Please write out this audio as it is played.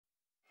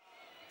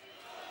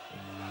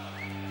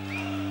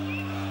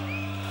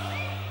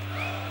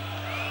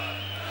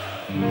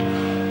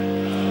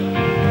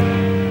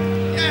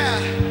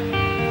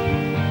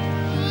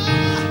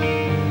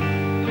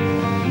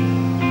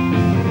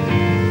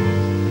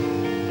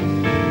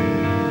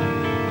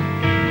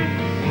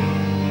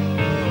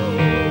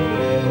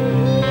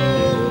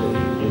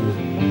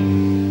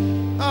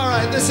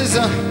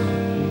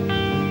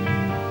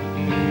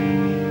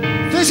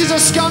This is a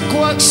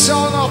Skunkworks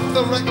song off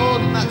the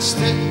record, and that's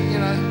it, you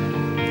know.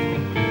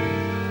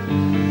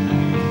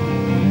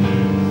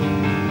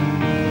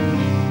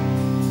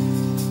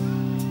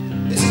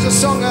 This is a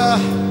song about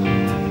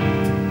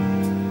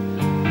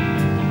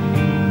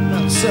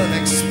certain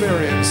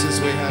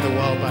experiences we had a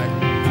while back.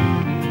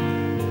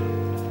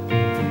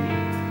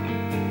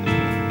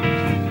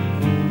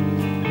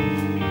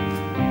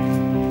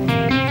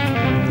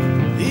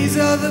 These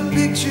are the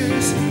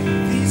pictures,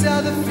 these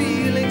are the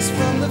feelings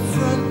from the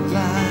front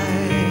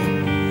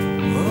line.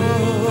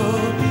 Oh,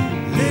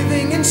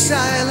 living in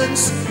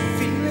silence,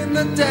 feeling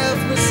the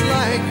deafness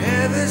like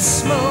heavy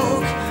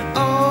smoke.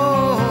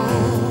 Oh,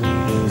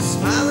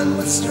 smiling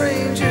with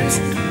strangers,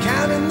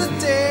 counting the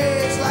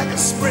days like a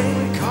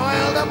spring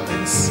coiled up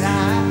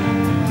inside.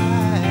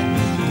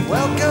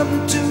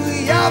 Welcome to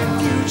your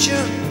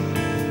future,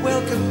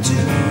 welcome to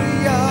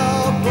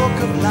your book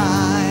of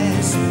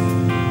lies.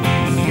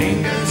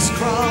 Fingers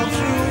crawl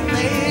through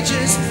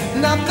pages,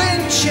 nothing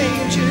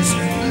changes,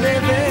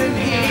 living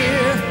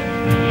here.